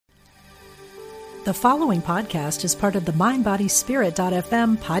The following podcast is part of the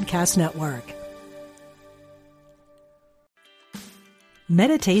MindBodySpirit.fm podcast network.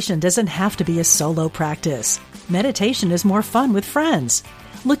 Meditation doesn't have to be a solo practice. Meditation is more fun with friends.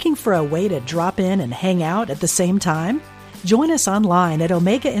 Looking for a way to drop in and hang out at the same time? Join us online at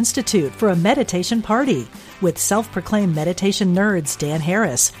Omega Institute for a meditation party with self-proclaimed meditation nerds Dan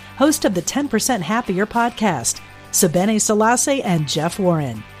Harris, host of the 10% Happier podcast, Sabene Selassie, and Jeff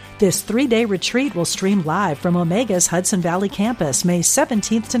Warren. This 3-day retreat will stream live from Omega's Hudson Valley campus May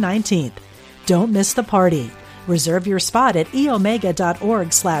 17th to 19th. Don't miss the party. Reserve your spot at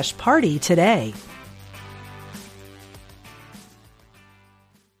eomega.org/party today.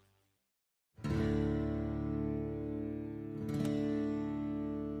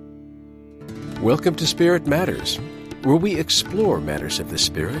 Welcome to Spirit Matters, where we explore matters of the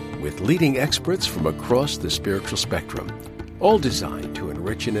spirit with leading experts from across the spiritual spectrum, all designed to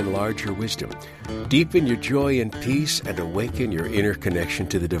enrich and enlarge your wisdom, deepen your joy and peace, and awaken your inner connection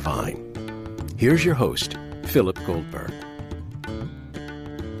to the divine. Here's your host, Philip Goldberg.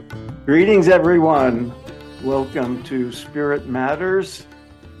 Greetings, everyone. Welcome to Spirit Matters,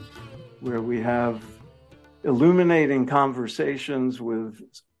 where we have illuminating conversations with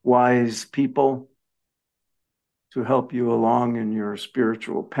wise people to help you along in your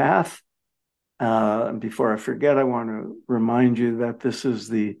spiritual path. And before I forget, I want to remind you that this is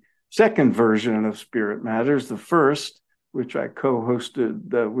the second version of Spirit Matters. The first, which I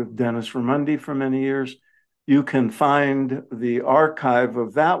co-hosted with Dennis Ramundi for many years. You can find the archive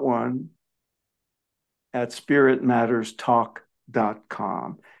of that one at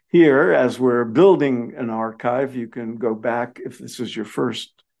spiritmatterstalk.com. Here, as we're building an archive, you can go back, if this is your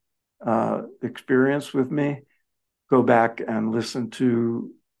first experience with me, go back and listen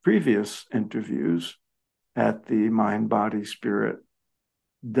to previous interviews at the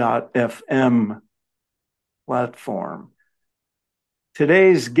MindBodySpirit.fm platform.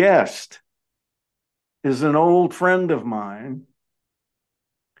 Today's guest is an old friend of mine.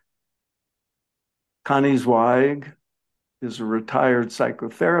 Connie Zweig is a retired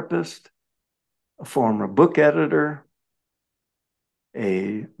psychotherapist, a former book editor,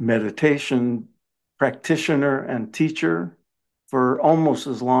 a meditation practitioner and teacher for almost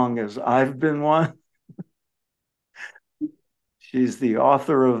as long as I've been one. She's the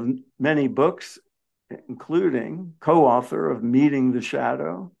author of many books, including co-author of Meeting the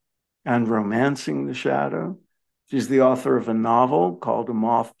Shadow and Romancing the Shadow. She's the author of a novel called A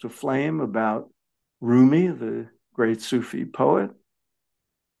Moth to Flame about Rumi, the great Sufi poet.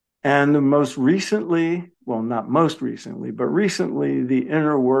 And most recently, well, not most recently, but recently, The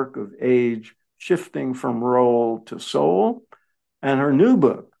Inner Work of Age, Shifting from Role to Soul, and her new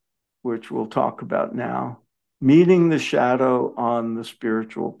book, which we'll talk about now, Meeting the Shadow on the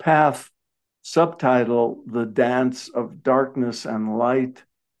Spiritual Path, subtitle, The Dance of Darkness and Light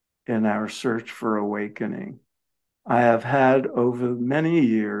in Our Search for Awakening. I have had over many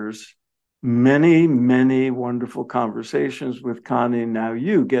years, many wonderful conversations with Connie. Now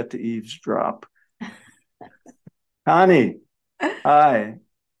you get to eavesdrop. Connie, hi.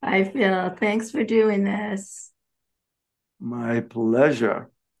 Hi, Phil. Thanks for doing this. My pleasure.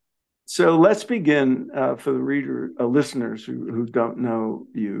 So let's begin for the listeners who don't know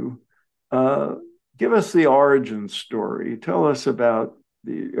you. Give us the origin story. Tell us about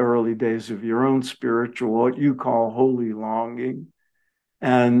the early days of your own spiritual, what you call holy longing,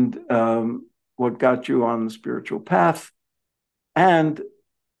 and what got you on the spiritual path, and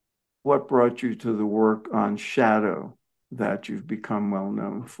what brought you to the work on shadow that you've become well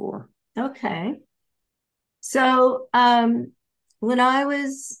known for. Okay. So when I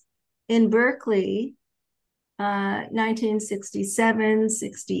was in Berkeley, 1967,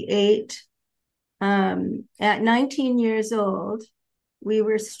 68, at 19 years old, we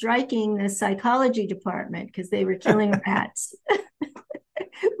were striking the psychology department because they were killing rats.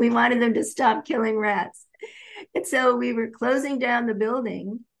 We wanted them to stop killing rats. And so we were closing down the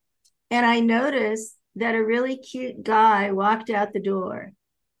building, and I noticed that a really cute guy walked out the door,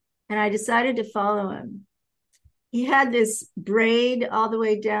 and I decided to follow him. He had this braid all the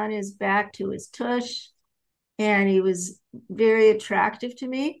way down his back to his tush, and he was very attractive to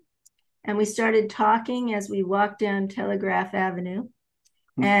me. And we started talking as we walked down Telegraph Avenue,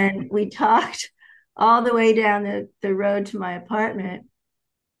 and we talked all the way down the road to my apartment.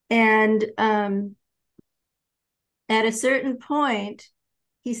 And at a certain point,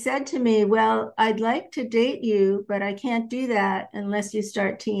 he said to me, well, I'd like to date you, but I can't do that unless you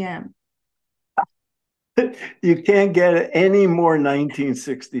start TM. You can't get any more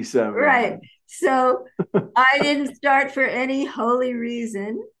 1967. Right. So I didn't start for any holy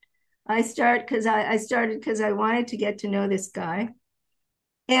reason. I started because I wanted to get to know this guy.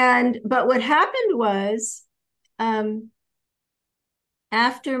 But what happened was,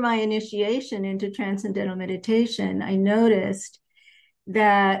 after my initiation into transcendental meditation, I noticed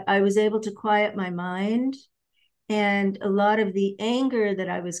that I was able to quiet my mind, and a lot of the anger that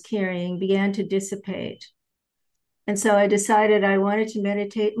I was carrying began to dissipate. And so I decided I wanted to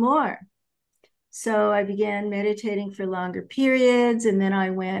meditate more. So I began meditating for longer periods, and then I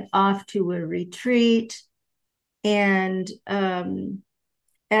went off to a retreat. And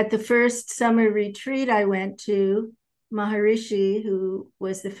at the first summer retreat I went to, Maharishi, who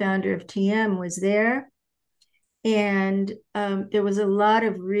was the founder of TM, was there. And there was a lot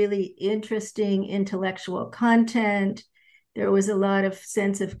of really interesting intellectual content. There was a lot of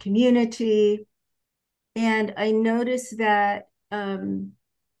sense of community. And I noticed that I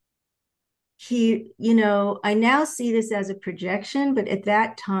now see this as a projection, but at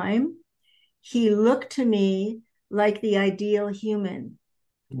that time, he looked to me like the ideal human.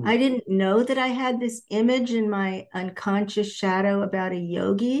 I didn't know that I had this image in my unconscious shadow about a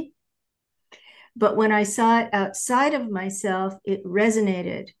yogi. But when I saw it outside of myself, it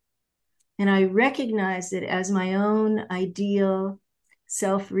resonated. And I recognized it as my own ideal,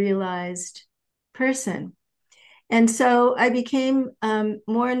 self-realized person. And so I became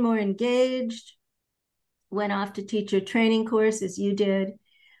more and more engaged, went off to teacher training course, as you did,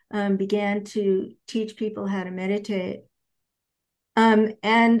 began to teach people how to meditate.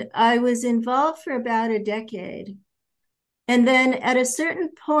 And I was involved for about a decade. And then at a certain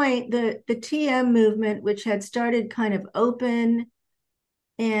point, the TM movement, which had started kind of open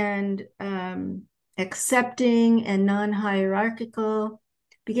and accepting and non-hierarchical,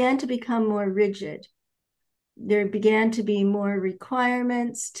 began to become more rigid. There began to be more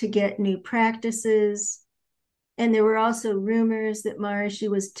requirements to get new practices. And there were also rumors that Maharishi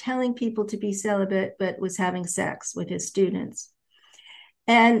was telling people to be celibate, but was having sex with his students.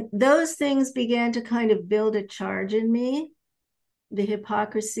 And those things began to kind of build a charge in me, the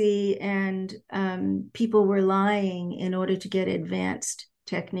hypocrisy, and people were lying in order to get advanced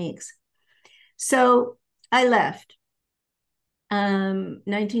techniques. So I left.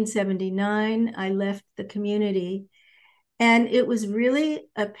 1979, I left the community. And it was really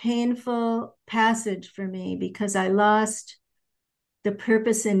a painful passage for me because I lost the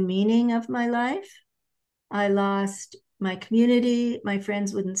purpose and meaning of my life. I lost my community. My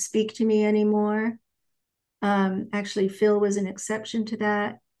friends wouldn't speak to me anymore. Actually, Phil was an exception to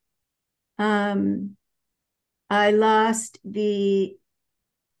that. I lost the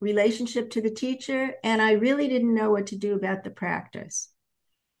relationship to the teacher, and I really didn't know what to do about the practice.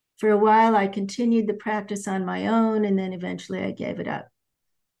 For a while, I continued the practice on my own, and then eventually I gave it up.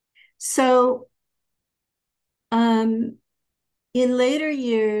 So in later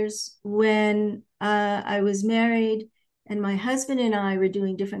years, when I was married and my husband and I were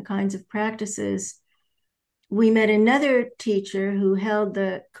doing different kinds of practices, we met another teacher who held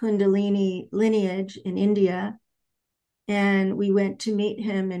the Kundalini lineage in India, and we went to meet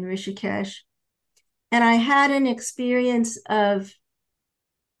him in Rishikesh. And I had an experience of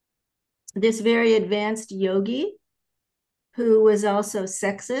this very advanced yogi who was also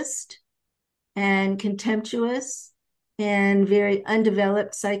sexist and contemptuous and very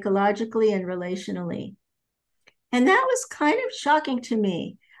undeveloped psychologically and relationally. And that was kind of shocking to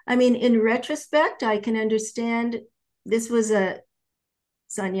me. I mean, in retrospect, I can understand this was a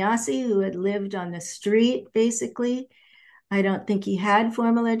sannyasi who had lived on the street, basically. I don't think he had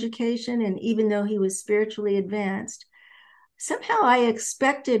formal education. And even though he was spiritually advanced, somehow I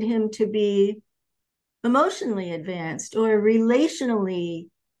expected him to be emotionally advanced or relationally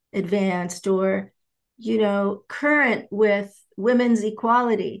advanced or, current with women's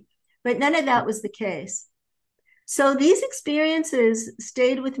equality. But none of that was the case. So these experiences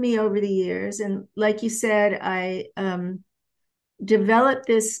stayed with me over the years. And like you said, I developed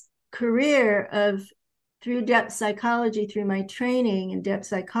this career through depth psychology, through my training in depth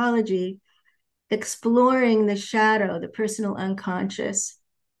psychology, exploring the shadow, the personal unconscious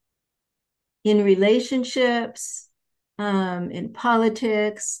in relationships, in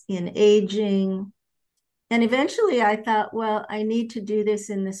politics, in aging. And eventually I thought, well, I need to do this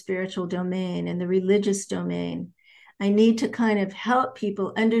in the spiritual domain, in the religious domain. I need to kind of help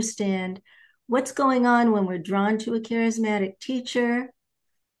people understand what's going on when we're drawn to a charismatic teacher.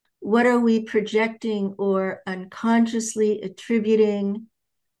 What are we projecting or unconsciously attributing,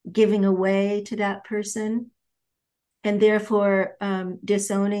 giving away to that person, and therefore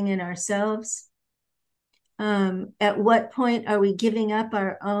disowning in ourselves? At what point are we giving up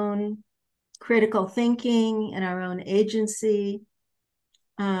our own critical thinking and our own agency?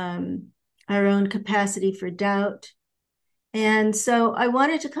 our own capacity for doubt. And so I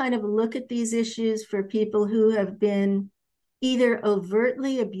wanted to kind of look at these issues for people who have been either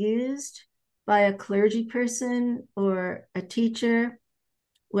overtly abused by a clergy person or a teacher,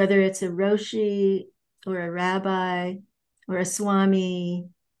 whether it's a Roshi or a rabbi or a Swami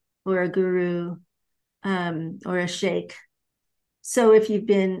or a guru or a sheikh. So if you've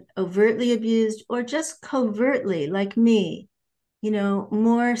been overtly abused or just covertly, like me,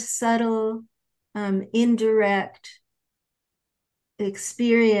 more subtle, indirect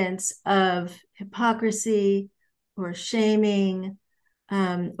experience of hypocrisy or shaming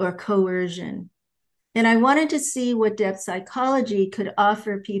or coercion. And I wanted to see what depth psychology could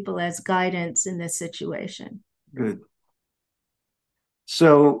offer people as guidance in this situation. Good.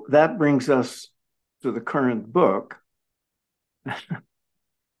 So that brings us to the current book.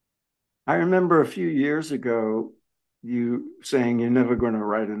 I remember a few years ago you saying you're never going to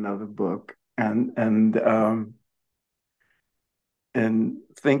write another book, and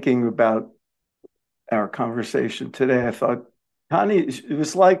thinking about our conversation today, I thought, Connie, it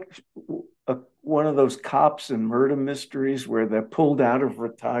was like one of those cops in murder mysteries where they're pulled out of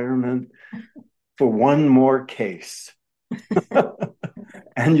retirement for one more case.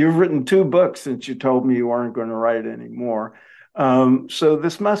 And you've written 2 books since you told me you weren't going to write anymore. So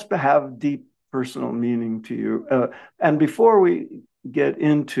this must have deep personal meaning to you. And before we get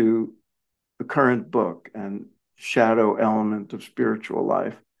into the current book and shadow element of spiritual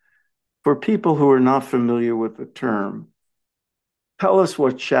life, for people who are not familiar with the term, tell us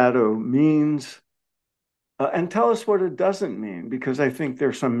what shadow means, and tell us what it doesn't mean, because I think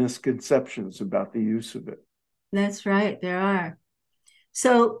there's some misconceptions about the use of it. That's right, there are.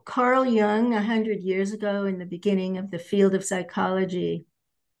 So Carl Jung, 100 years ago, in the beginning of the field of psychology,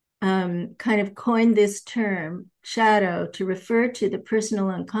 kind of coined this term, shadow, to refer to the personal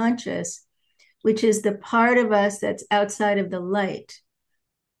unconscious, which is the part of us that's outside of the light,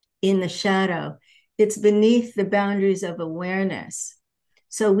 in the shadow. It's beneath the boundaries of awareness.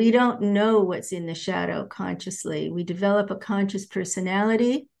 So we don't know what's in the shadow consciously. We develop a conscious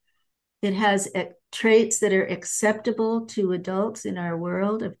personality. It has traits that are acceptable to adults in our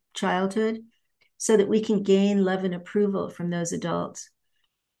world of childhood, so that we can gain love and approval from those adults.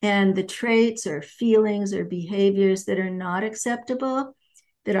 And the traits or feelings or behaviors that are not acceptable,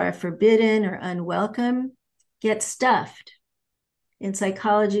 that are forbidden or unwelcome, get stuffed. In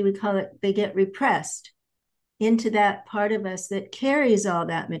psychology, we call it, they get repressed into that part of us that carries all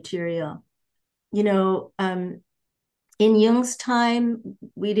that material. In Jung's time,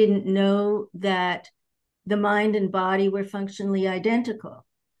 we didn't know that the mind and body were functionally identical.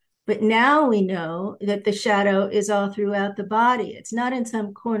 But now we know that the shadow is all throughout the body. It's not in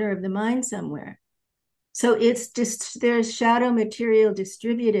some corner of the mind somewhere. So there's shadow material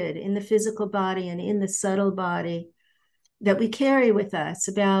distributed in the physical body and in the subtle body that we carry with us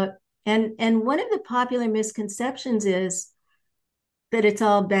about. And one of the popular misconceptions is that it's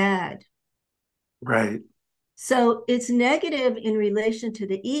all bad. Right. So it's negative in relation to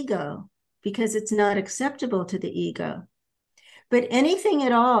the ego because it's not acceptable to the ego. But anything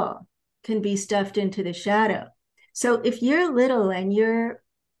at all can be stuffed into the shadow. So if you're little and you're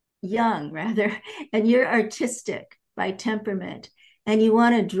young, rather, and you're artistic by temperament, and you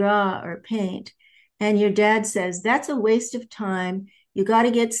want to draw or paint, and your dad says, that's a waste of time, you got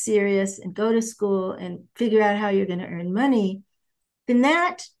to get serious and go to school and figure out how you're going to earn money, then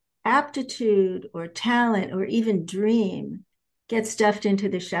that aptitude or talent or even dream gets stuffed into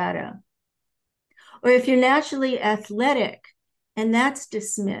the shadow. Or if you're naturally athletic and that's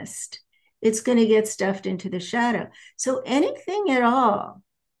dismissed, it's going to get stuffed into the shadow. So anything at all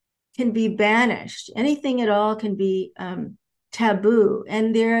can be banished. Anything at all can be taboo.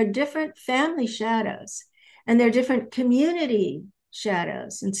 And there are different family shadows, and there are different community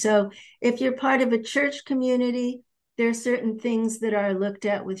shadows. And so if you're part of a church community, there are certain things that are looked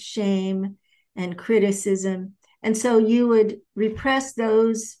at with shame and criticism. And so you would repress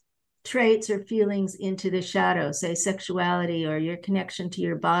those traits or feelings into the shadow, say sexuality or your connection to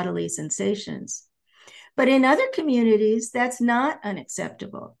your bodily sensations. But in other communities, that's not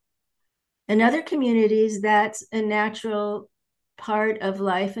unacceptable. In other communities, that's a natural part of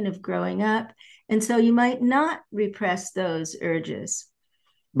life and of growing up. And so you might not repress those urges.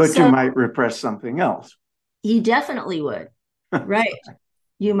 But you might repress something else. You definitely would. Right.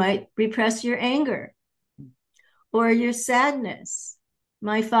 You might repress your anger or your sadness.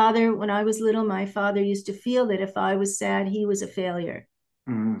 My father, when I was little, my father used to feel that if I was sad, he was a failure.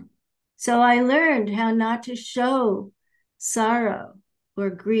 Mm-hmm. So I learned how not to show sorrow or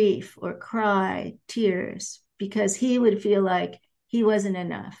grief or cry tears, because he would feel like he wasn't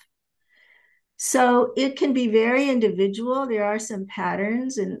enough. So it can be very individual. There are some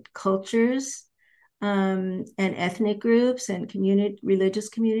patterns in cultures and ethnic groups and religious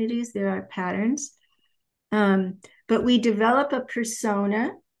communities. There are patterns. But we develop a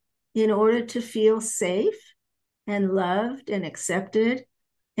persona in order to feel safe and loved and accepted,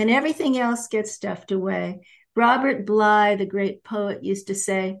 and everything else gets stuffed away. Robert Bly, the great poet, used to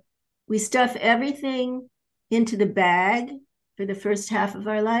say, we stuff everything into the bag for the first half of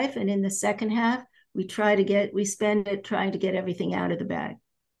our life, and in the second half, we spend it trying to get everything out of the bag.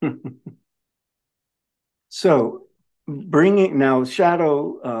 So bringing now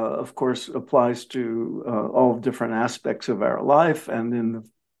shadow, of course, applies to all different aspects of our life. And in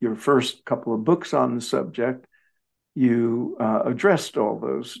your first couple of books on the subject, you addressed all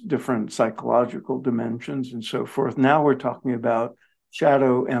those different psychological dimensions and so forth. Now we're talking about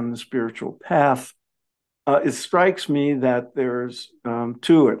shadow and the spiritual path. It strikes me that there's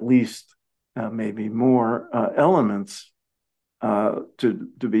two, at least, maybe more elements to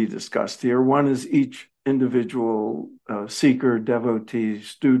be discussed here. One is each individual seeker, devotee,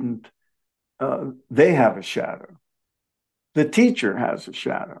 student, they have a shadow. The teacher has a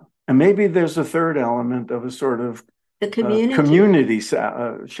shadow. And maybe there's a third element of a sort of the community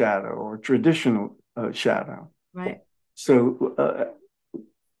shadow or traditional shadow. Right. So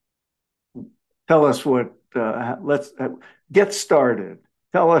tell us what, let's get started.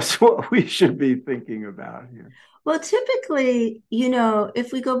 Tell us what we should be thinking about here. Well, typically,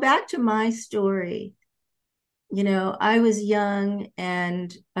 if we go back to my story, I was young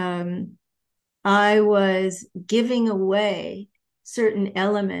and I was giving away certain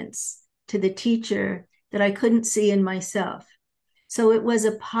elements to the teacher that I couldn't see in myself. So it was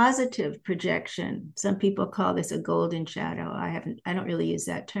a positive projection. Some people call this a golden shadow. I don't really use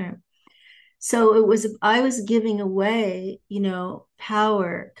that term. So I was giving away,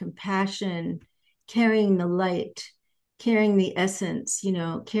 power, compassion, carrying the light, carrying the essence,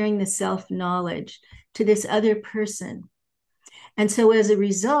 carrying the self-knowledge to this other person. And so as a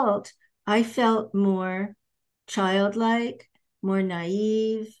result, I felt more childlike, more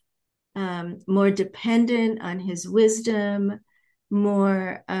naive, more dependent on his wisdom,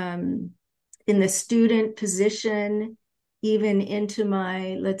 more in the student position, even into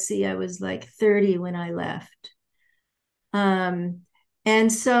my, I was like 30 when I left.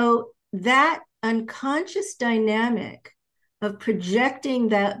 And so that unconscious dynamic of projecting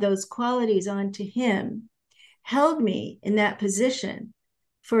those qualities onto him held me in that position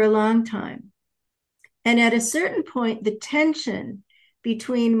for a long time. And at a certain point, the tension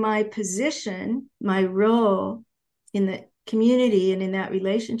between my position, my role in the community and in that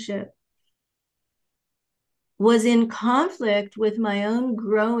relationship was in conflict with my own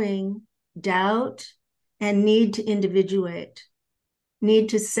growing doubt and need to individuate, need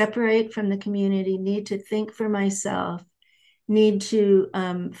to separate from the community, need to think for myself, need to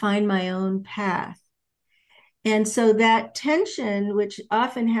find my own path. And so that tension, which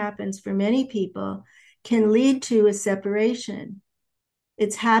often happens for many people, can lead to a separation.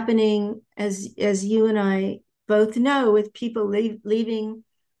 It's happening, as you and I both know, with people leaving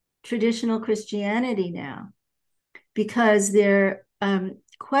traditional Christianity now, because they're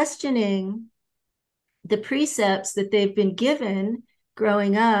questioning the precepts that they've been given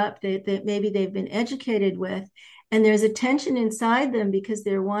growing up, that maybe they've been educated with, and there's a tension inside them because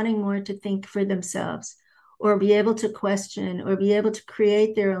they're wanting more to think for themselves or be able to question or be able to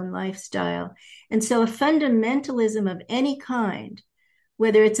create their own lifestyle. And so a fundamentalism of any kind,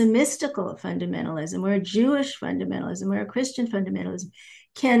 whether it's a mystical fundamentalism or a Jewish fundamentalism or a Christian fundamentalism,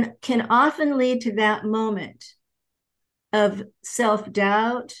 can often lead to that moment of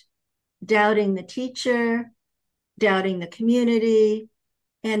self-doubt, doubting the teacher, doubting the community,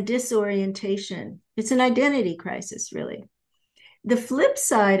 and disorientation. It's an identity crisis, really. The flip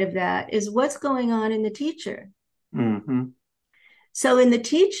side of that is what's going on in the teacher. Mm-hmm. So in the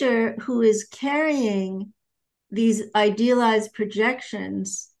teacher who is carrying these idealized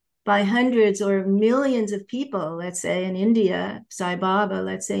projections by hundreds or millions of people, let's say in India, Sai Baba,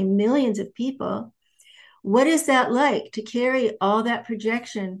 let's say millions of people, what is that like to carry all that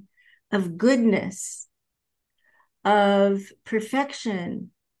projection of goodness, of perfection,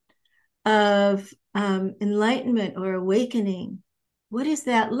 of enlightenment or awakening? What is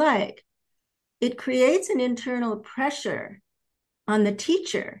that like? It creates an internal pressure on the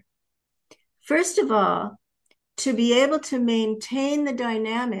teacher. First of all, to be able to maintain the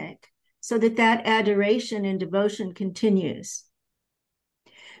dynamic so that adoration and devotion continues.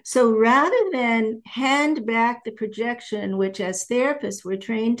 So rather than hand back the projection, which as therapists we're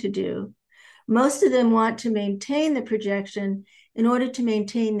trained to do, most of them want to maintain the projection in order to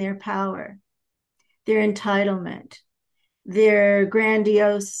maintain their power, their entitlement, their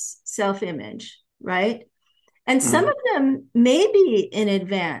grandiose self-image, right? And some of them may be in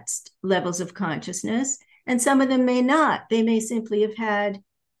advanced levels of consciousness, and some of them may not. They may simply have had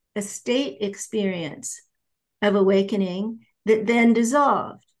a state experience of awakening that then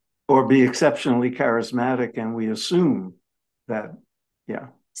dissolved. Or be exceptionally charismatic, and we assume that, yeah.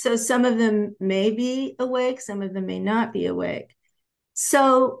 So some of them may be awake, some of them may not be awake.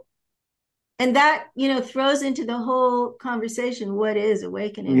 So, and that, throws into the whole conversation, what is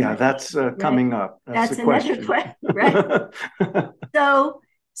awakening? Yeah, that's coming up. That's another question, right?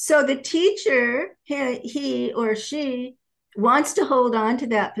 So the teacher, he or she wants to hold on to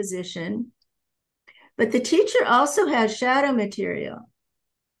that position, but the teacher also has shadow material.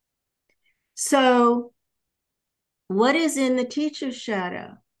 So what is in the teacher's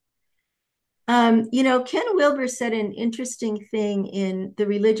shadow? Ken Wilber said an interesting thing in The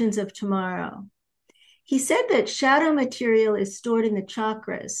Religions of Tomorrow. He said that shadow material is stored in the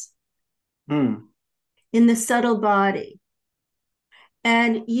chakras, in the subtle body.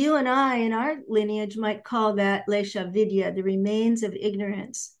 And you and I, in our lineage, might call that Lesha Vidya, the remains of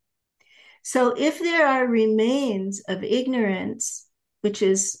ignorance. So if there are remains of ignorance, which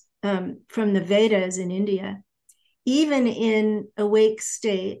is from the Vedas in India, even in awake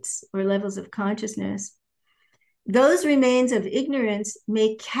states or levels of consciousness, those remains of ignorance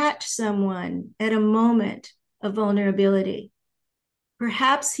may catch someone at a moment of vulnerability.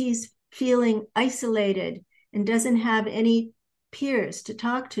 Perhaps he's feeling isolated and doesn't have any peers to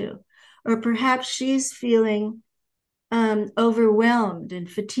talk to, or perhaps she's feeling overwhelmed and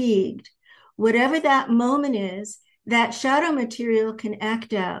fatigued. Whatever that moment is, that shadow material can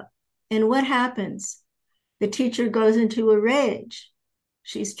act out. And what happens? The teacher goes into a rage.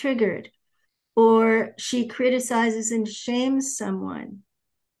 She's triggered. Or she criticizes and shames someone.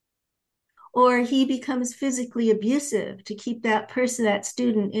 Or he becomes physically abusive to keep that person, that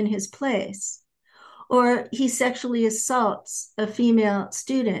student, in his place. Or he sexually assaults a female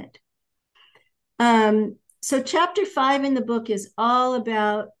student. So chapter 5 in the book is all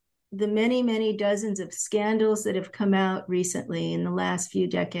about the many, many dozens of scandals that have come out recently in the last few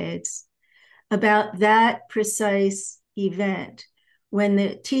decades about that precise event. When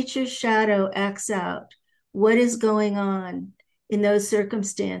the teacher's shadow acts out, what is going on in those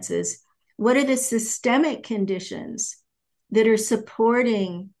circumstances? What are the systemic conditions that are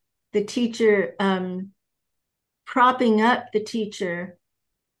supporting the teacher, propping up the teacher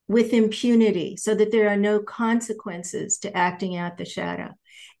with impunity so that there are no consequences to acting out the shadow?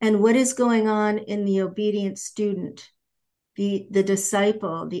 And what is going on in the obedient student, the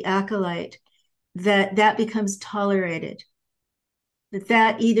disciple, the acolyte, that becomes tolerated,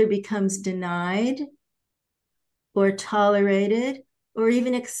 that either becomes denied or tolerated or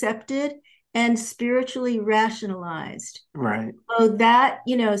even accepted and spiritually rationalized. Right. Oh, that,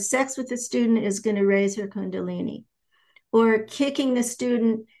 sex with the student is going to raise her kundalini, or kicking the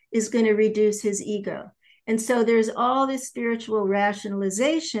student is going to reduce his ego. And so there's all this spiritual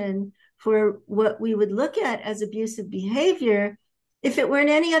rationalization for what we would look at as abusive behavior if it were in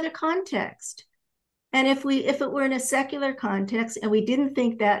any other context. And if it were in a secular context and we didn't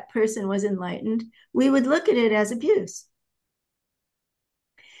think that person was enlightened, we would look at it as abuse.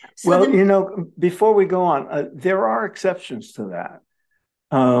 So before we go on, there are exceptions to that.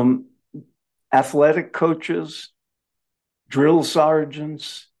 Athletic coaches, drill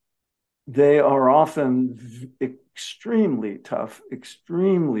sergeants, they are often extremely tough,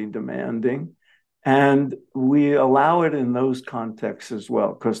 extremely demanding. And we allow it in those contexts as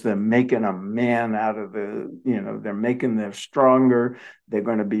well, because they're making a man out of they're making them stronger. They're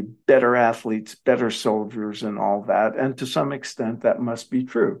going to be better athletes, better soldiers, and all that. And to some extent, that must be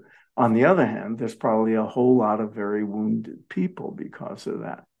true. On the other hand, there's probably a whole lot of very wounded people because of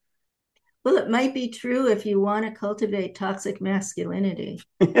that. Well, it might be true if you want to cultivate toxic masculinity,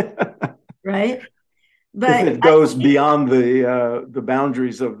 right? But if it goes beyond the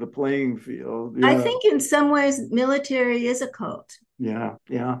boundaries of the playing field. Yeah. I think in some ways, military is a cult. Yeah.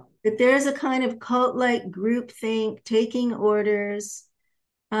 That there's a kind of cult-like groupthink, taking orders,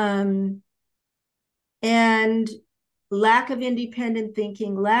 and lack of independent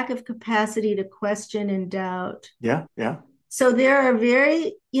thinking, lack of capacity to question and doubt. Yeah. So there are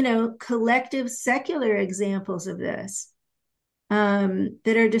very, collective secular examples of this.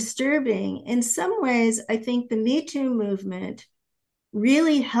 That are disturbing. In some ways, I think the Me Too movement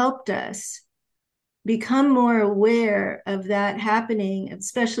really helped us become more aware of that happening,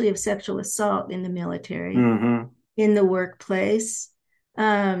 especially of sexual assault in the military, in the workplace,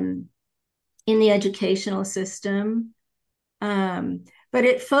 in the educational system, But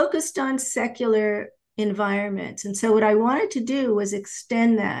it focused on secular environments. And so what I wanted to do was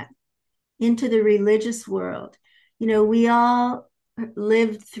extend that into the religious world. We all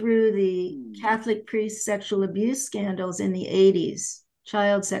lived through the Catholic priest sexual abuse scandals in the 80s,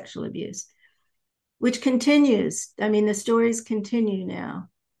 child sexual abuse, which continues. I mean, the stories continue now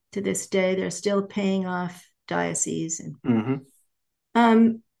to this day. They're still paying off dioceses.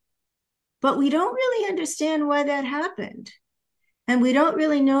 But we don't really understand why that happened. And we don't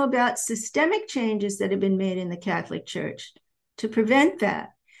really know about systemic changes that have been made in the Catholic Church to prevent that.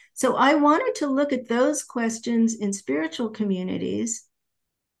 So I wanted to look at those questions in spiritual communities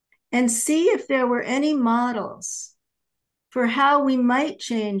and see if there were any models for how we might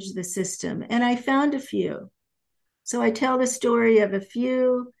change the system. And I found a few. So I tell the story of a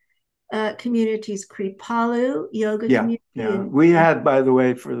few communities, Kripalu yoga community. Yeah. We had, by the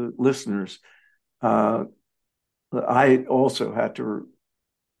way, for the listeners, I also had to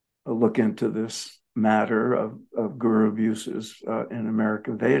look into this matter of guru abuses in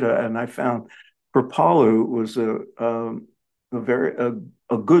American Veda, and I found Kripalu was a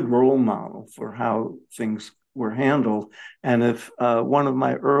good role model for how things were handled. And if one of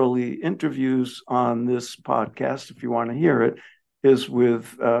my early interviews on this podcast, if you want to hear it, is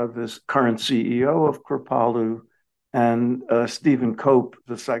with this current CEO of Kripalu and Stephen Cope,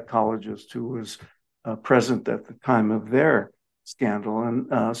 the psychologist who was present at the time of their scandal.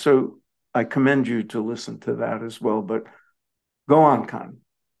 And so I commend you to listen to that as well. But go on, Connie.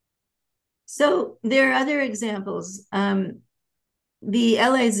 So there are other examples. The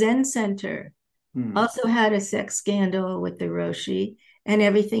LA Zen Center also had a sex scandal with the Roshi, and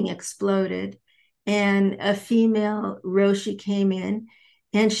everything exploded. And a female Roshi came in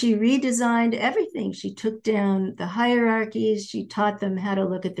and she redesigned everything. She took down the hierarchies. She taught them how to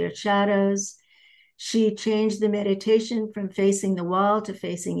look at their shadows. She changed the meditation from facing the wall to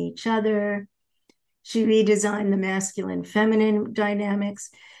facing each other. She redesigned the masculine-feminine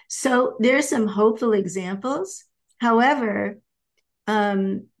dynamics. So there's some hopeful examples. However,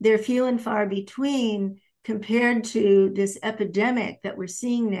 they're few and far between compared to this epidemic that we're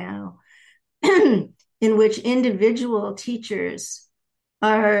seeing now, in which individual teachers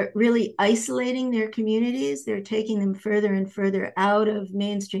are really isolating their communities. They're taking them further and further out of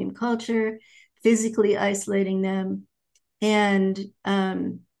mainstream culture, physically isolating them, and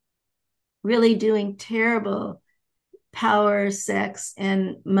really doing terrible power, sex,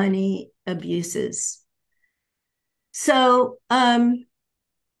 and money abuses. So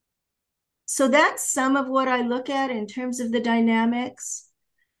that's some of what I look at in terms of the dynamics.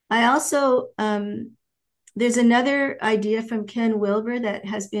 I also, there's another idea from Ken Wilber that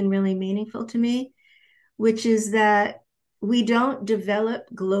has been really meaningful to me, which is that we don't develop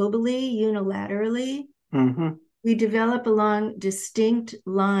globally, unilaterally. We develop along distinct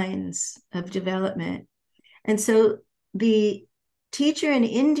lines of development. And so the teacher in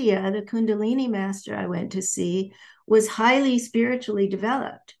India, the Kundalini master I went to see, was highly spiritually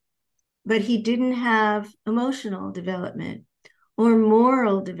developed, but he didn't have emotional development or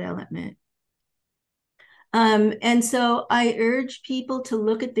moral development. And so I urge people to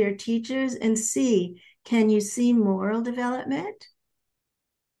look at their teachers and see, can you see moral development?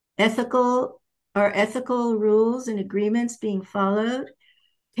 Ethical rules and agreements being followed?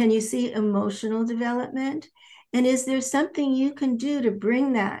 Can you see emotional development? And is there something you can do to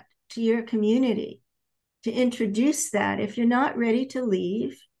bring that to your community, to introduce that if you're not ready to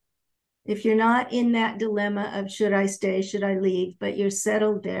leave? If you're not in that dilemma of should I stay, should I leave, but you're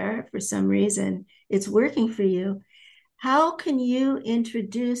settled there for some reason, it's working for you, how can you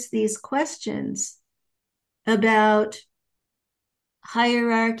introduce these questions about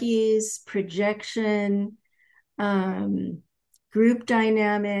hierarchies, projection, group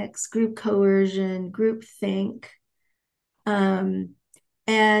dynamics, group coercion, group think, and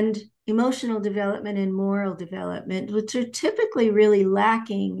emotional development and moral development, which are typically really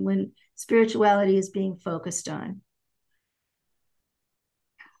lacking when spirituality is being focused on.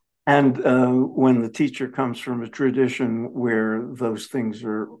 And when the teacher comes from a tradition where those things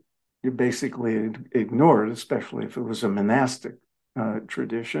are basically ignored, especially if it was a monastic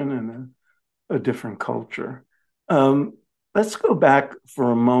tradition and a different culture. Let's go back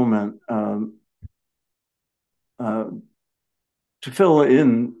for a moment to fill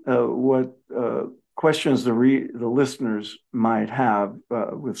in what questions the listeners might have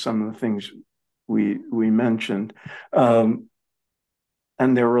with some of the things we mentioned.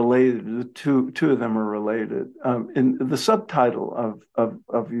 And they're related. The two of them are related. In the subtitle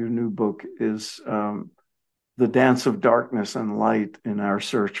of your new book is The Dance of Darkness and Light in Our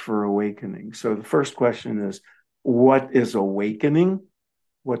Search for Awakening. So the first question is, what is awakening?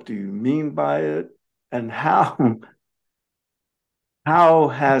 What do you mean by it? And how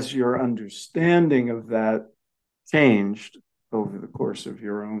has your understanding of that changed over the course of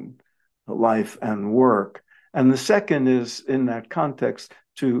your own life and work? And the second is, in that context,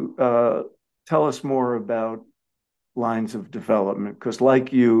 to tell us more about lines of development, because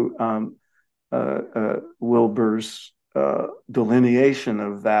like you, Wilbur's delineation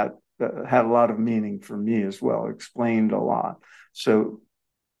of that had a lot of meaning for me as well, explained a lot. So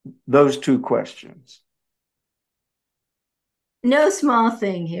those two questions. No small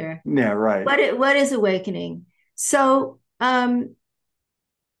thing here. Yeah, right. What is awakening? So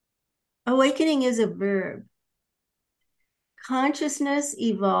awakening is a verb. Consciousness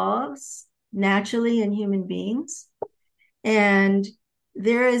evolves naturally in human beings. And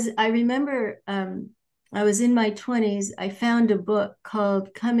I remember I was in my 20s, I found a book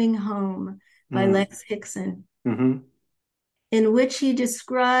called Coming Home by Lex Hickson, in which he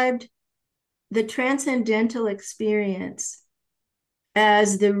described the transcendental experience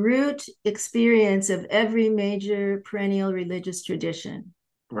as the root experience of every major perennial religious tradition.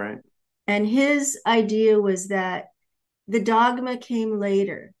 Right. And his idea was that the dogma came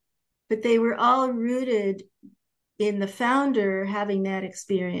later, but they were all rooted in the founder having that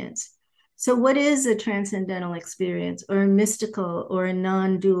experience. So what is a transcendental experience, or a mystical or a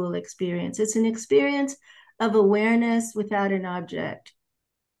non-dual experience? It's an experience of awareness without an object,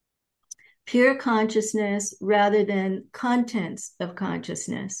 pure consciousness rather than contents of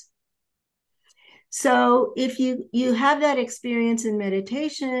consciousness. So if you have that experience in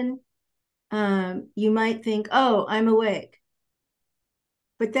meditation, you might think, oh, I'm awake.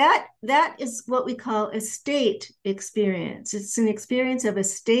 But that is what we call a state experience. It's an experience of a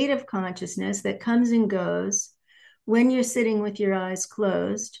state of consciousness that comes and goes when you're sitting with your eyes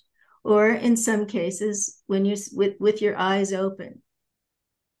closed, or in some cases, when you're with your eyes open.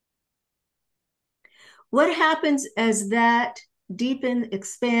 What happens as that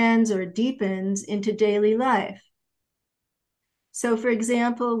expands or deepens into daily life? So, for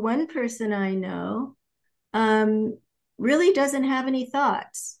example, one person I know really doesn't have any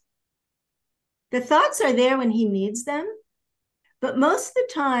thoughts. The thoughts are there when he needs them, but most of the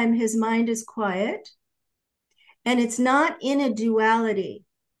time his mind is quiet, and it's not in a duality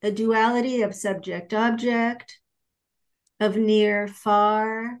of subject-object, of near,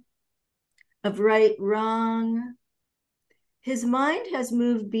 far, of right, wrong. His mind has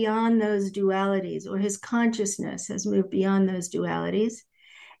moved beyond those dualities, or his consciousness has moved beyond those dualities.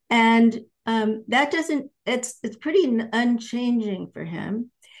 And it's pretty unchanging for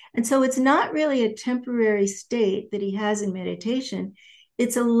him. And so it's not really a temporary state that he has in meditation.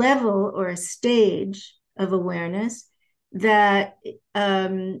 It's a level or a stage of awareness that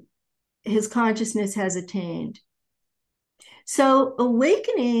his consciousness has attained. So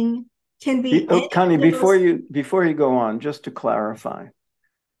awakening can be. Connie, before you go on, just to clarify,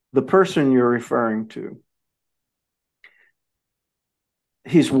 the person you're referring to,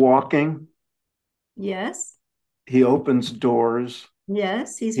 he's walking. Yes. He opens doors.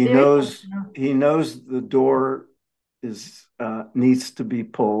 Yes, he knows the door is needs to be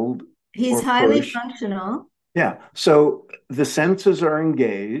pulled. He's highly functional. Yeah. So the senses are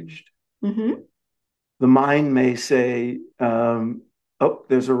engaged. The mind may say, oh,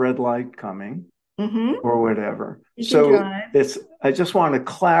 there's a red light coming, or whatever. So I just want to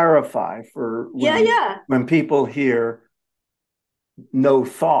clarify for when people hear no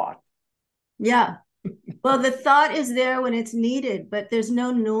thought. Yeah. Well, the thought is there when it's needed, but there's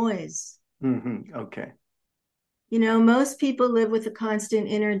no noise. Okay. You know, most people live with a constant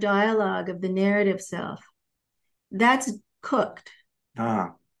inner dialogue of the narrative self. That's cooked.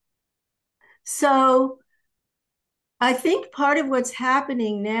 So I think part of what's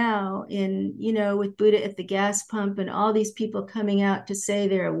happening now with Buddha at the gas pump and all these people coming out to say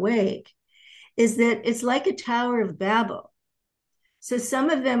they're awake is that it's like a Tower of Babel. So some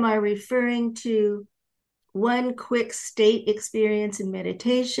of them are referring to one quick state experience in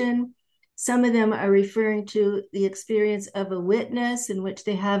meditation. Some of them are referring to the experience of a witness in which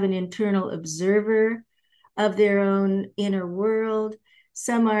they have an internal observer of their own inner world.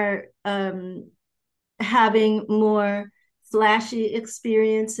 Some are having more flashy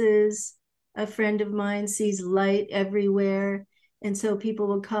experiences. A friend of mine sees light everywhere, and so people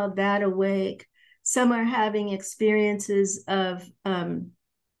will call that awake. Some are having experiences of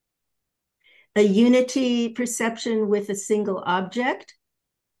a unity perception with a single object.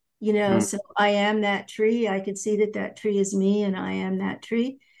 So I am that tree. I can see that tree is me, and I am that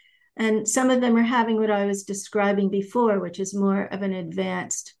tree. And some of them are having what I was describing before, which is more of an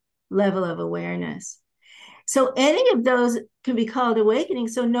advanced level of awareness. So any of those can be called awakening.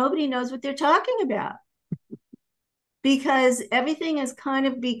 So nobody knows what they're talking about because everything has kind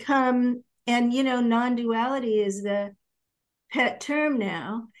of become, and non-duality is the pet term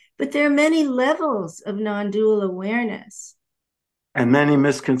now, but there are many levels of non-dual awareness. And many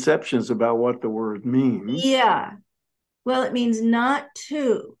misconceptions about what the word means. Yeah. Well, it means not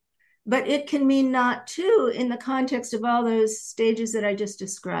to, but it can mean not to in the context of all those stages that I just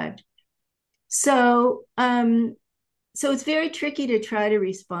described. So, so it's very tricky to try to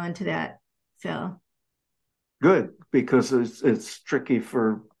respond to that, Phil. Good, because it's tricky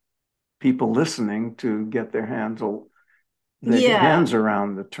for people listening to get their hands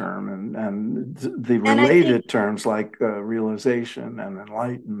around the term and the related terms like realization and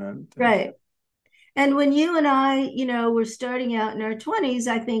enlightenment. Right. And when you and I, were starting out in our 20s,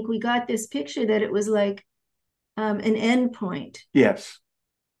 I think we got this picture that it was like an end point. Yes.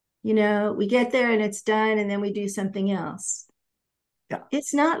 We get there and it's done, and then we do something else. Yeah.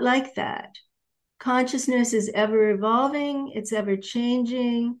 It's not like that. Consciousness is ever evolving. It's ever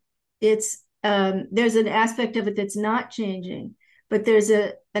changing. There's an aspect of it that's not changing, but there's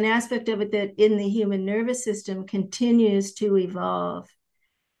an aspect of it that in the human nervous system continues to evolve.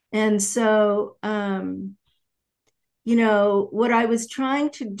 And so, what I was trying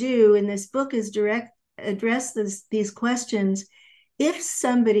to do in this book is address these questions. If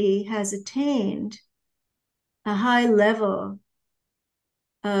somebody has attained a high level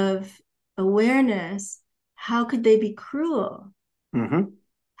of awareness, how could they be cruel? Mm-hmm.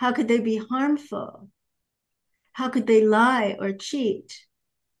 How could they be harmful? How could they lie or cheat?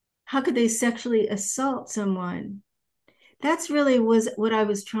 How could they sexually assault someone? That's really was what I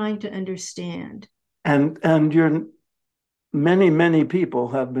was trying to understand. And many people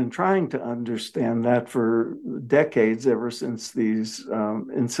have been trying to understand that for decades, ever since these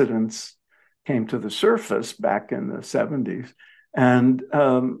incidents came to the surface back in the 70s. And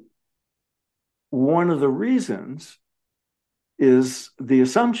one of the reasons is the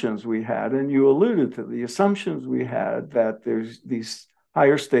assumptions we had, and you alluded to the assumptions we had that there's these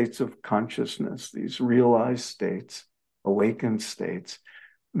higher states of consciousness, these realized states, awakened states,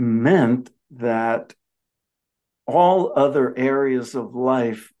 meant that all other areas of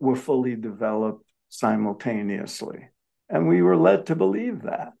life were fully developed simultaneously. And we were led to believe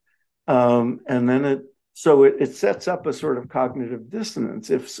that. And then it sets up a sort of cognitive dissonance.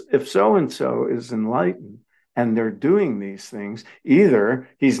 If so-and-so is enlightened and they're doing these things, either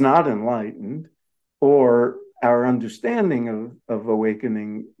he's not enlightened or our understanding of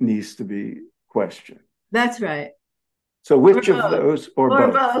awakening needs to be questioned. That's right. So which of those,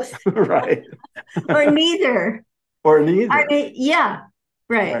 or both. Right. Or neither. Or neither. I mean, yeah,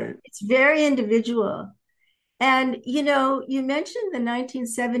 right. It's very individual. And, you mentioned the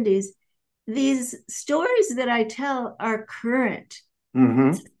 1970s. These stories that I tell are current.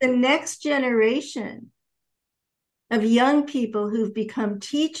 Mm-hmm. The next generation of young people who've become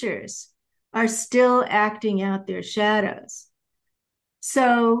teachers are still acting out their shadows.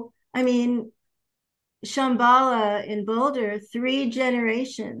 So, I mean, Shambhala in Boulder, 3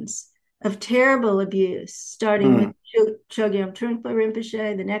 generations of terrible abuse, starting with Chogyam Trungpa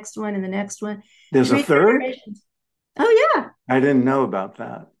Rinpoche, the next one and the next one. There's 3 a third? Generations. Oh, yeah. I didn't know about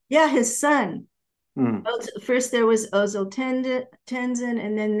that. Yeah, his son. First there was Ozil Tenzin,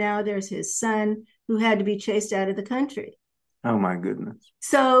 and then now there's his son who had to be chased out of the country. Oh, my goodness.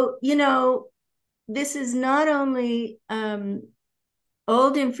 So, this is not only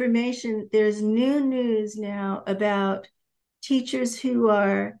old information, there's new news now about teachers who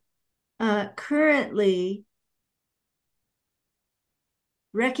are currently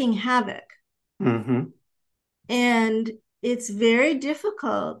wreaking havoc. Mm-hmm. And it's very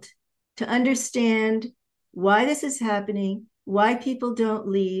difficult to understand why this is happening, why people don't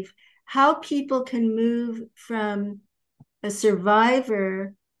leave, how people can move from a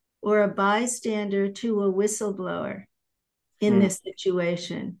survivor or a bystander to a whistleblower in this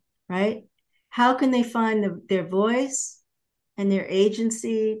situation, right? How can they find their voice and their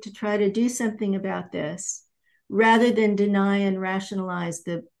agency to try to do something about this rather than deny and rationalize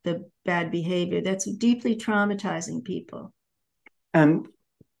the bad behavior that's deeply traumatizing people? And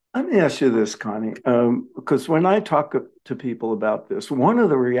let me ask you this, Connie, because when I talk to people about this, one of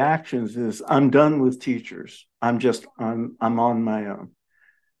the reactions is, I'm done with teachers. I'm on my own.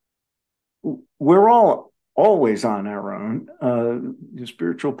 We're all always on our own. The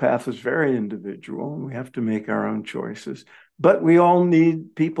spiritual path is very individual. We have to make our own choices, but we all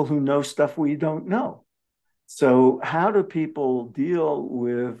need people who know stuff we don't know. So how do people deal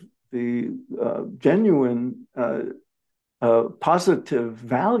with the genuine positive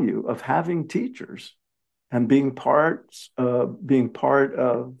value of having teachers and being part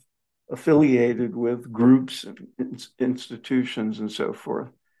of affiliated with groups and institutions and so forth,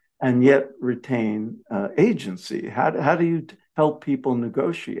 and yet retain agency? How do you help people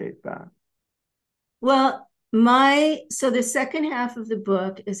negotiate that? Well, so the second half of the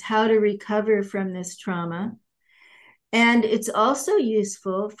book is how to recover from this trauma. And it's also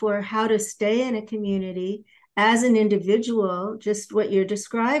useful for how to stay in a community as an individual, just what you're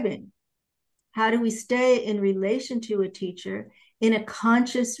describing. How do we stay in relation to a teacher in a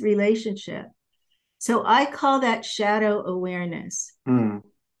conscious relationship? So I call that shadow awareness.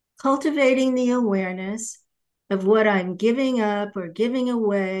 Cultivating the awareness of what I'm giving up or giving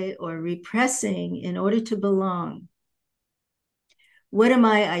away or repressing in order to belong. What am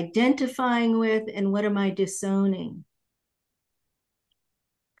I identifying with and what am I disowning?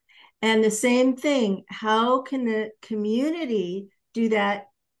 And the same thing, how can the community do that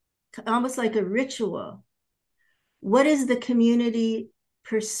almost like a ritual? What is the community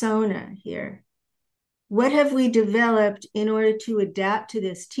persona here? What have we developed in order to adapt to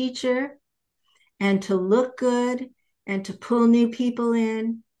this teacher and to look good and to pull new people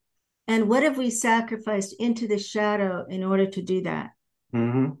in? And what have we sacrificed into the shadow in order to do that?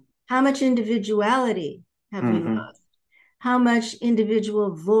 Mm-hmm. How much individuality have we lost? How much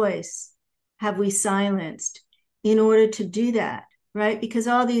individual voice have we silenced in order to do that, right? Because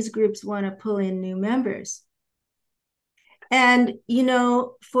all these groups want to pull in new members. And,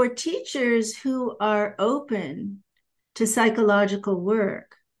 for teachers who are open to psychological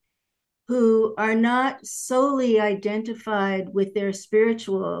work, who are not solely identified with their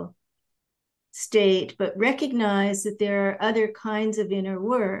spiritual state, but recognize that there are other kinds of inner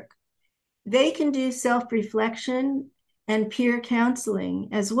work, they can do self-reflection and peer counseling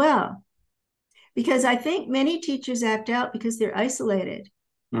as well. Because I think many teachers act out because they're isolated.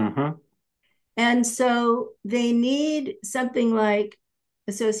 Mm-hmm. And so they need something like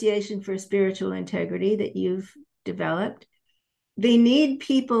Association for Spiritual Integrity that you've developed. They need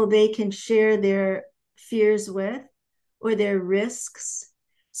people they can share their fears with or their risks.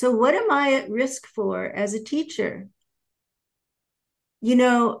 So what am I at risk for as a teacher?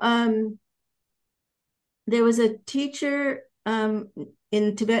 There was a teacher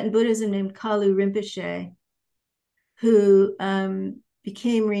in Tibetan Buddhism named Kalu Rinpoche who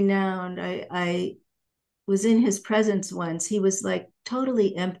became renowned. I was in his presence once. He was like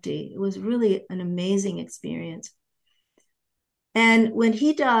totally empty. It was really an amazing experience. And when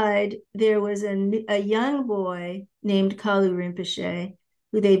he died, there was a young boy named Kalu Rinpoche,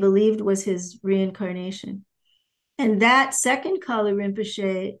 who they believed was his reincarnation. And that second Kalu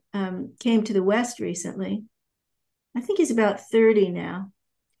Rinpoche came to the West recently. I think he's about 30 now.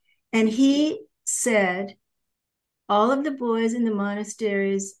 And he said, all of the boys in the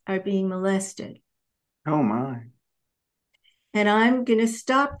monasteries are being molested. Oh, my. And I'm going to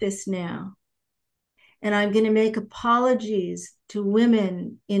stop this now. And I'm going to make apologies to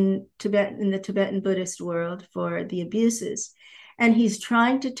women in the Tibetan Buddhist world for the abuses. And he's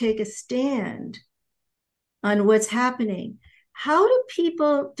trying to take a stand on what's happening. How do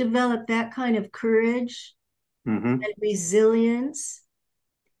people develop that kind of courage and resilience?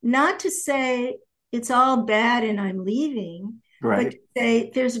 Not to say it's all bad and I'm leaving, but to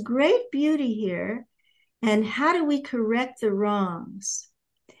say there's great beauty here. And how do we correct the wrongs?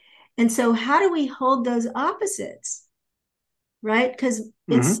 And so how do we hold those opposites? Right? Because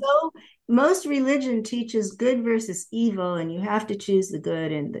most religion teaches good versus evil, and you have to choose the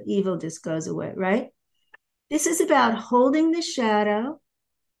good and the evil just goes away, right? This is about holding the shadow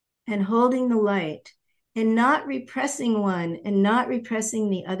and holding the light and not repressing one and not repressing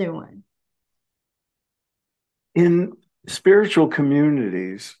the other one. In spiritual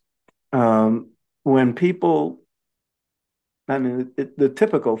communities, when people, the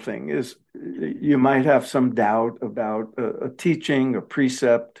typical thing is you might have some doubt about a teaching, a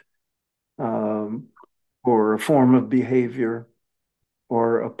precept, or a form of behavior,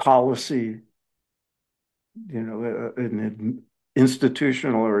 or a policy, an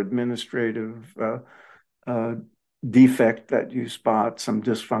institutional or administrative defect that you spot, some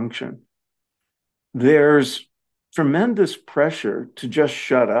dysfunction. There's tremendous pressure to just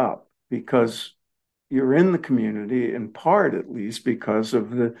shut up because you're in the community, in part at least, because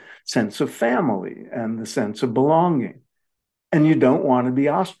of the sense of family and the sense of belonging. And you don't want to be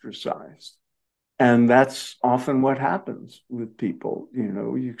ostracized. And that's often what happens with people.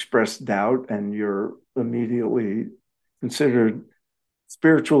 You express doubt and you're immediately considered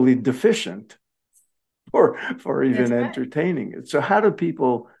spiritually deficient for even entertaining it. So how do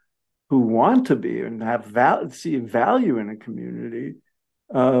people who want to be and have see value in a community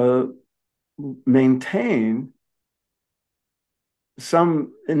maintain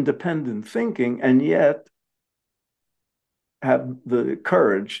some independent thinking and yet have the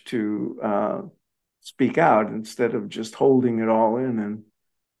courage to speak out instead of just holding it all in and,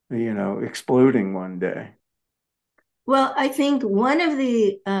 exploding one day. Well, I think one of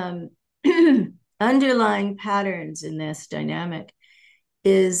the underlying patterns in this dynamic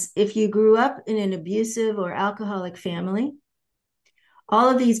is if you grew up in an abusive or alcoholic family, all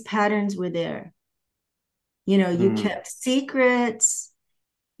of these patterns were there. You kept secrets,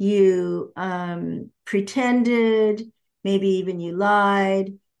 you pretended, maybe even you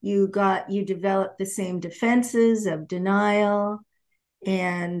lied, you developed the same defenses of denial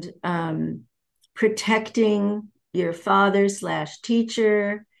and protecting your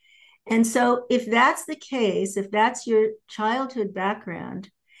father/teacher. And so if that's the case, if that's your childhood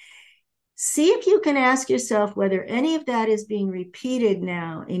background, see if you can ask yourself whether any of that is being repeated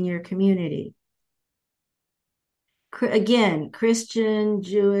now in your community. Again, Christian,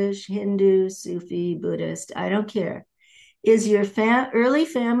 Jewish, Hindu, Sufi, Buddhist, I don't care. Is your early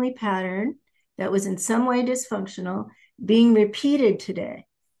family pattern that was in some way dysfunctional being repeated today?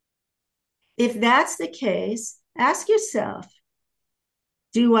 If that's the case, ask yourself,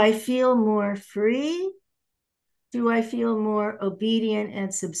 do I feel more free? Do I feel more obedient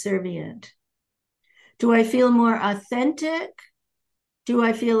and subservient? Do I feel more authentic? Do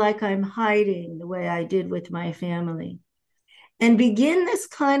I feel like I'm hiding the way I did with my family? And begin this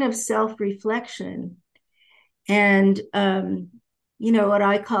kind of self-reflection and, what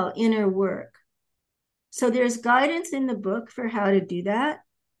I call inner work. So there's guidance in the book for how to do that,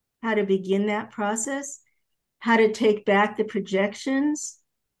 how to begin that process, how to take back the projections,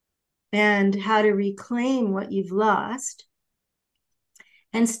 and how to reclaim what you've lost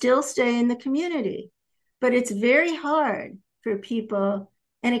and still stay in the community. But it's very hard for people,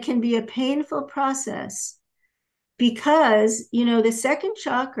 and it can be a painful process because, the second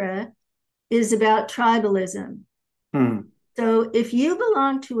chakra is about tribalism. So if you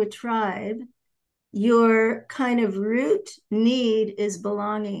belong to a tribe, your kind of root need is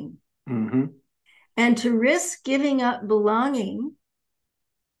belonging. And to risk giving up belonging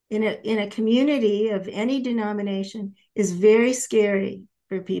in a community of any denomination is very scary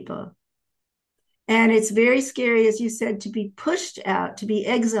for people. And it's very scary, as you said, to be pushed out, to be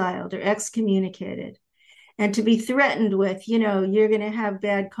exiled or excommunicated, and to be threatened with, you're going to have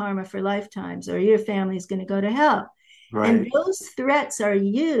bad karma for lifetimes, or your family's going to go to hell. Right. And those threats are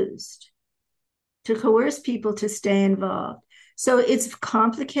used to coerce people to stay involved. So it's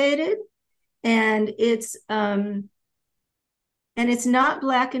complicated, and it's not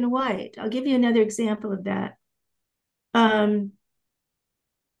black and white. I'll give you another example of that.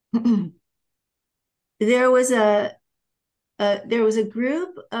 There was a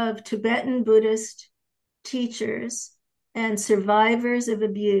group of Tibetan Buddhist teachers and survivors of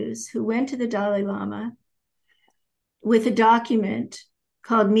abuse who went to the Dalai Lama with a document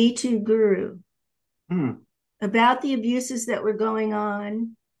called Me Too Guru about the abuses that were going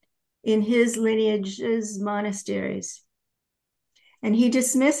on in his lineage's monasteries. And he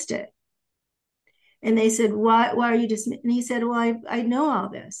dismissed it. And they said, why are you dismissing? And he said, well, I know all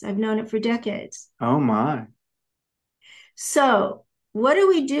this. I've known it for decades. Oh, my. So what do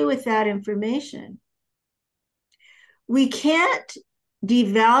we do with that information? We can't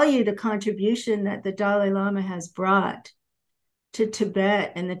devalue the contribution that the Dalai Lama has brought to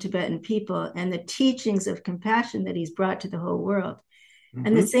Tibet and the Tibetan people and the teachings of compassion that he's brought to the whole world. And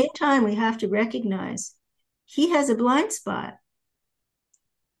at the same time, we have to recognize he has a blind spot.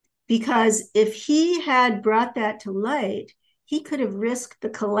 Because if he had brought that to light, he could have risked the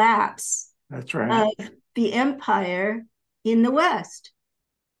collapse That's right. of the empire in the West.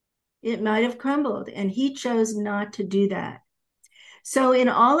 It might have crumbled, and he chose not to do that. So in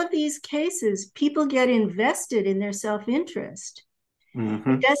all of these cases, people get invested in their self-interest.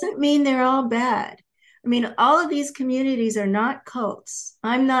 It doesn't mean they're all bad. I mean, all of these communities are not cults.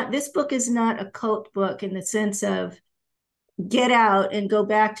 This book is not a cult book in the sense of get out and go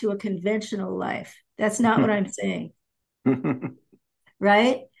back to a conventional life. That's not what I'm saying.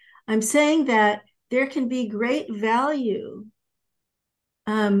 Right? I'm saying that there can be great value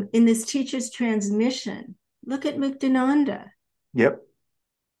in this teacher's transmission. Look at Muktananda. Yep.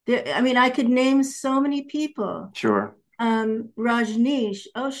 I could name so many people. Sure. Rajneesh,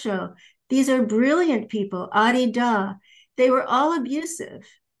 Osho. These are brilliant people. Adi Da. They were all abusive.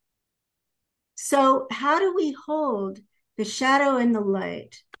 So how do we hold the shadow and the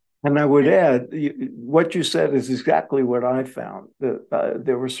light? And I would add, what you said is exactly what I found. That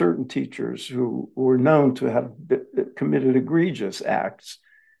there were certain teachers who were known to have committed egregious acts,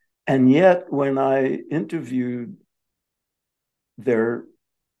 And yet, when I interviewed their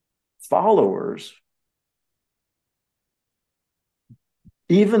followers,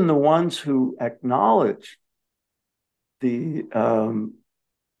 even the ones who acknowledged the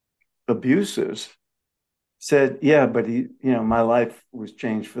abuses said, yeah, but my life was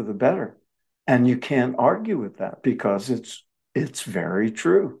changed for the better. And you can't argue with that because it's very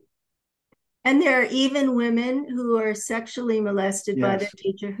true. And there are even women who are sexually molested by their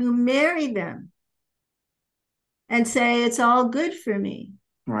teacher who marry them and say, it's all good for me.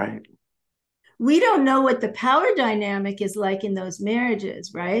 Right. We don't know what the power dynamic is like in those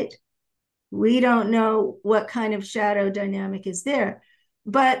marriages, right? We don't know what kind of shadow dynamic is there.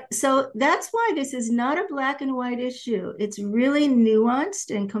 But so that's why this is not a black and white issue. It's really nuanced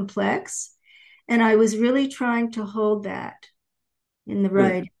and complex. And I was really trying to hold that in the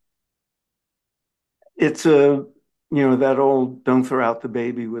writing. It's that old don't throw out the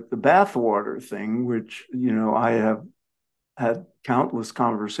baby with the bathwater thing, which, I have had countless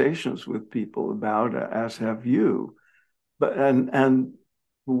conversations with people about, as have you. But and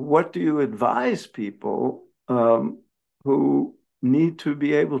what do you advise people who need to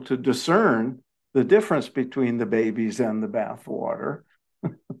be able to discern the difference between the babies and the bathwater?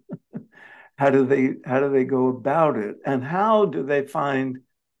 How do they go about it, and how do they find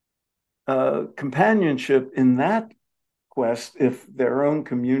companionship in that quest if their own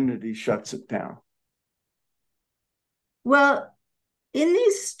community shuts it down? Well, in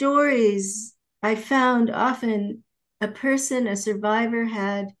these stories, I found often a survivor,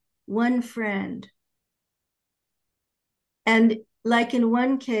 had one friend. And like in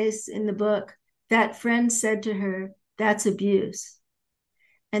one case in the book, that friend said to her, that's abuse.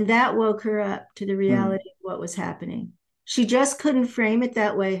 And that woke her up to the reality of what was happening. She just couldn't frame it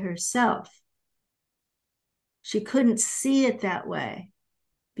that way herself. She couldn't see it that way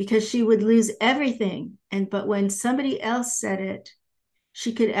because she would lose everything. But when somebody else said it,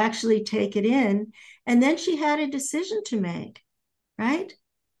 she could actually take it in. And then she had a decision to make, right?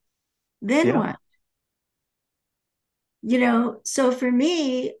 Then what? So for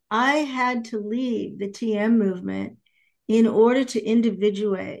me, I had to leave the TM movement in order to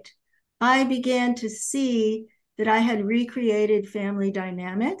individuate. I began to see that I had recreated family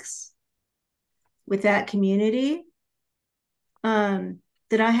dynamics with that community, that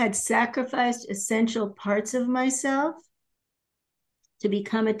I had sacrificed essential parts of myself to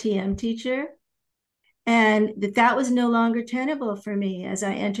become a TM teacher, and that was no longer tenable for me as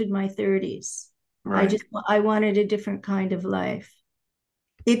I entered my 30s. Right. I wanted a different kind of life.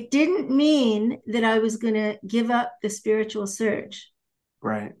 It didn't mean that I was going to give up the spiritual search.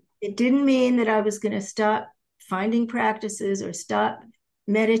 Right. It didn't mean that I was going to stop finding practices or stop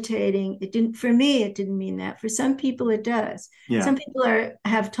meditating. For me, it didn't mean that. For some people, it does. Yeah. Some people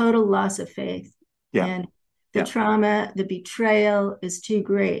have total loss of faith. Yeah. And the trauma, the betrayal is too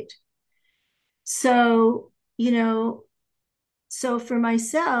great. So, so for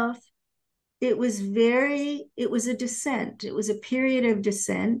myself, it was a descent. It was a period of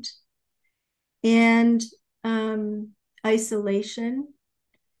descent and isolation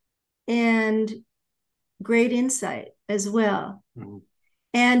and great insight as well. Mm-hmm.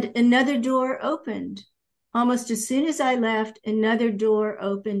 And another door opened. Almost as soon as I left, another door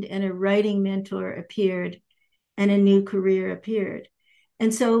opened and a writing mentor appeared and a new career appeared.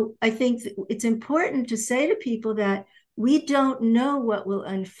 And so I think it's important to say to people that we don't know what will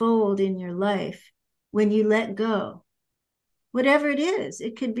unfold in your life when you let go. Whatever it is,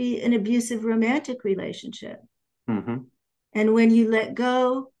 it could be an abusive romantic relationship. Mm-hmm. And when you let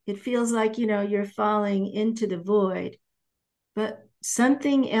go, it feels like, you're falling into the void, but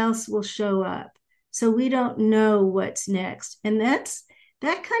something else will show up. So we don't know what's next. And that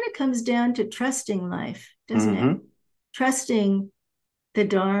kind of comes down to trusting life, doesn't it? Trusting the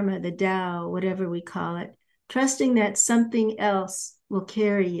Dharma, the Tao, whatever we call it, trusting that something else will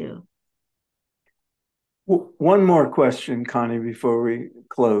carry you. Well, one more question, Connie, before we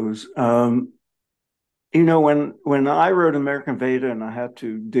close. When I wrote American Veda and I had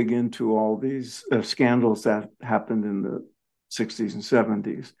to dig into all these scandals that happened in the 60s and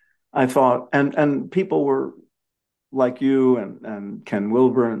 70s, I thought, and people were like you and Ken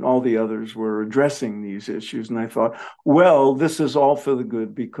Wilber and all the others were addressing these issues. And I thought, well, this is all for the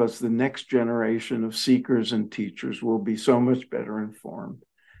good because the next generation of seekers and teachers will be so much better informed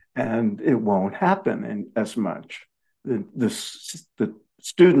and it won't happen as much. The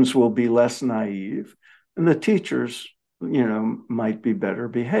students will be less naive and the teachers, might be better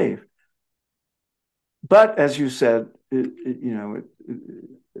behaved. But as you said,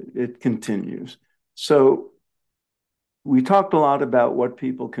 it continues. So we talked a lot about what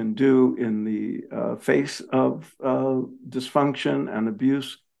people can do in the face of dysfunction and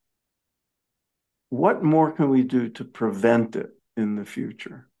abuse. What more can we do to prevent it in the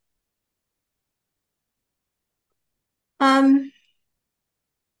future?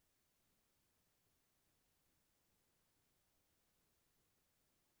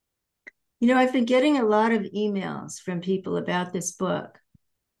 I've been getting a lot of emails from people about this book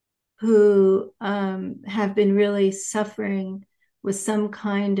who have been really suffering with some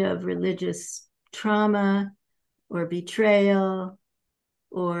kind of religious trauma or betrayal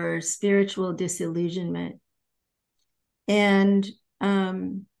or spiritual disillusionment. And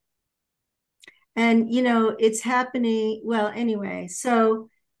it's happening. Well, anyway, so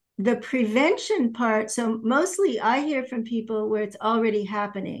the prevention part, so mostly I hear from people where it's already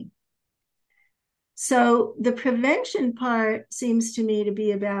happening. So the prevention part seems to me to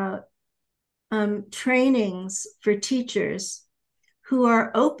be about trainings for teachers who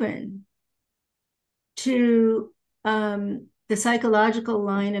are open to the psychological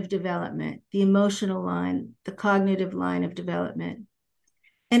line of development, the emotional line, the cognitive line of development.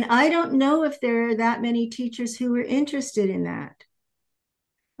 And I don't know if there are that many teachers who are interested in that.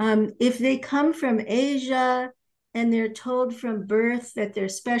 If they come from Asia and they're told from birth that they're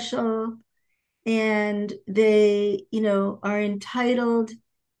special and they, are entitled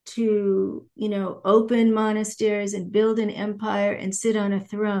to, open monasteries and build an empire and sit on a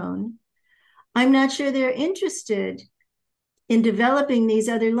throne, I'm not sure they're interested in developing these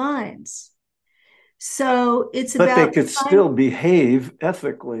other lines. So it's But about... they could still behave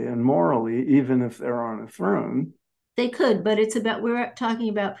ethically and morally, even if they're on a throne. They could, but we're talking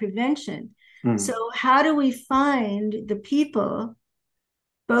about prevention. So how do we find the people,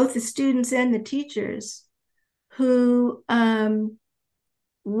 both the students and the teachers, who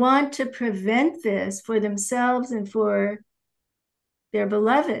want to prevent this for themselves and for their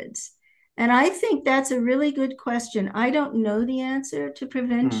beloveds? And I think that's a really good question. I don't know the answer to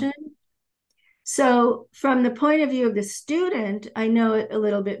prevention. So from the point of view of the student, I know it a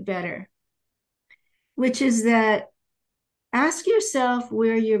little bit better, which is that ask yourself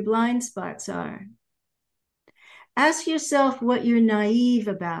where your blind spots are. Ask yourself what you're naive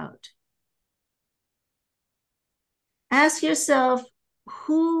about. Ask yourself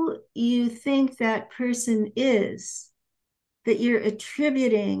who you think that person is that you're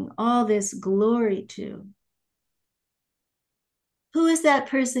attributing all this glory to. Who is that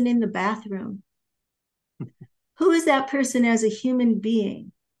person in the bathroom? Who is that person as a human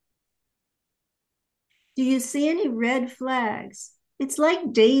being? Do you see any red flags? It's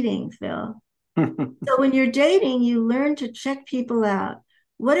like dating, Phil. So when you're dating, you learn to check people out.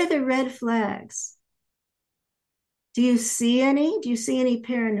 What are the red flags? Do you see any? Do you see any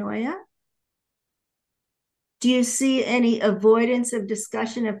paranoia? Do you see any avoidance of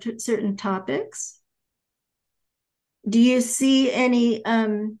discussion of certain topics? Do you see any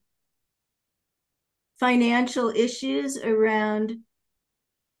financial issues around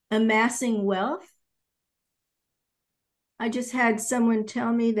amassing wealth? I just had someone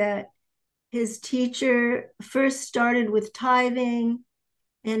tell me that his teacher first started with tithing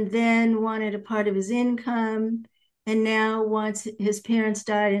and then wanted a part of his income, and now wants, his parents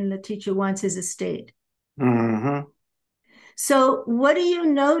died and the teacher wants his estate. So what do you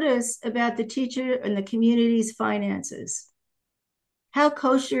notice about the teacher and the community's finances? How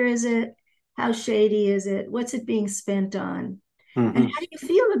kosher is it? How shady is it? What's it being spent on? And how do you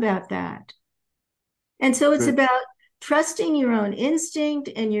feel about that? And so it's about trusting your own instinct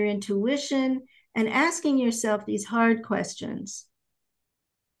and your intuition and asking yourself these hard questions.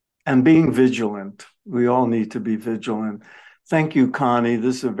 And being vigilant. We all need to be vigilant. Thank you, Connie.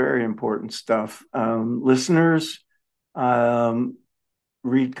 This is very important stuff. Listeners,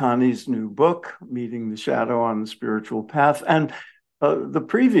 read Connie's new book, Meeting the Shadow on the Spiritual Path, and the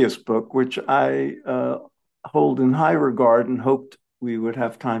previous book, which I hold in high regard and hoped we would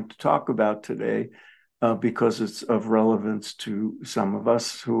have time to talk about today, because it's of relevance to some of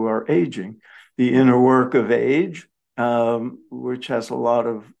us who are aging. The Inner Work of Age, which has a lot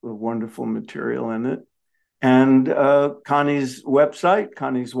of wonderful material in it. And Connie's website,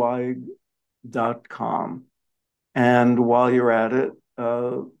 conniezweig.com. And while you're at it,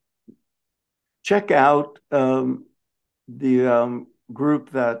 check out the group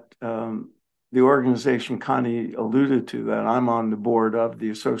that the organization Connie alluded to, that I'm on the board of,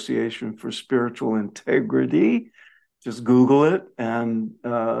 the Association for Spiritual Integrity. Just Google it and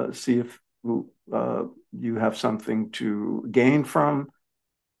see if you have something to gain from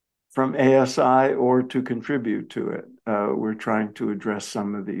ASI or to contribute to it. We're trying to address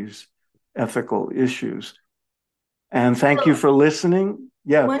some of these ethical issues. And thank you for listening.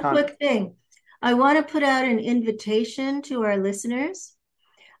 Yeah. One quick thing. I want to put out an invitation to our listeners.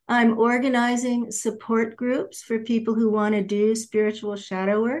 I'm organizing support groups for people who want to do spiritual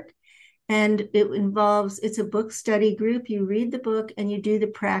shadow work. And it's a book study group. You read the book and you do the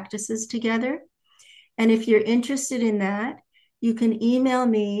practices together. And if you're interested in that, you can email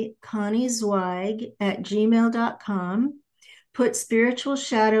me, Connie Zweig @gmail.com. Put spiritual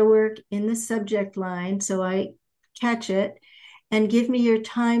shadow work in the subject line so I catch it, and give me your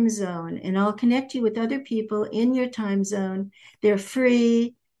time zone. And I'll connect you with other people in your time zone. They're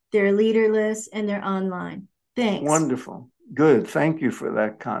free, they're leaderless, and they're online. Thanks. Wonderful. Good. Thank you for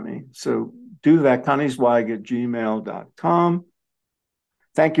that, Connie. So do that, ConnieZweig @gmail.com.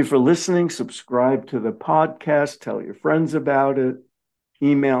 Thank you for listening. Subscribe to the podcast. Tell your friends about it.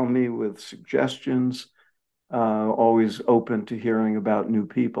 Email me with suggestions. Always open to hearing about new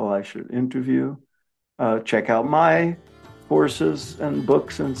people I should interview. Check out my courses and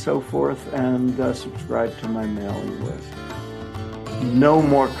books and so forth, and subscribe to my mailing list. No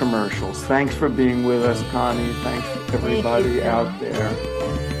more commercials. Thanks for being with us, Connie. Thanks to everybody out there.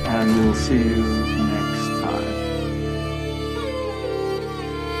 And we'll see you next time.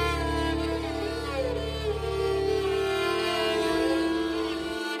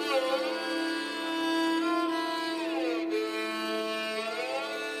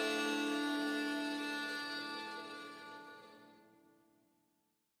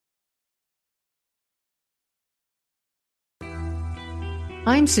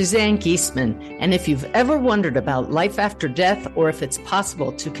 I'm Suzanne Giesman, and if you've ever wondered about life after death or if it's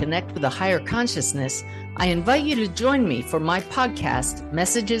possible to connect with a higher consciousness, I invite you to join me for my podcast,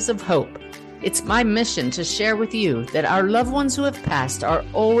 Messages of Hope. It's my mission to share with you that our loved ones who have passed are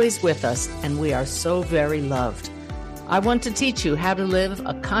always with us, and we are so very loved. I want to teach you how to live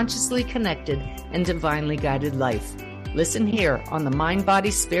a consciously connected and divinely guided life. Listen here on the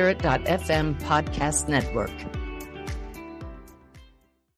mindbodyspirit.fm podcast network.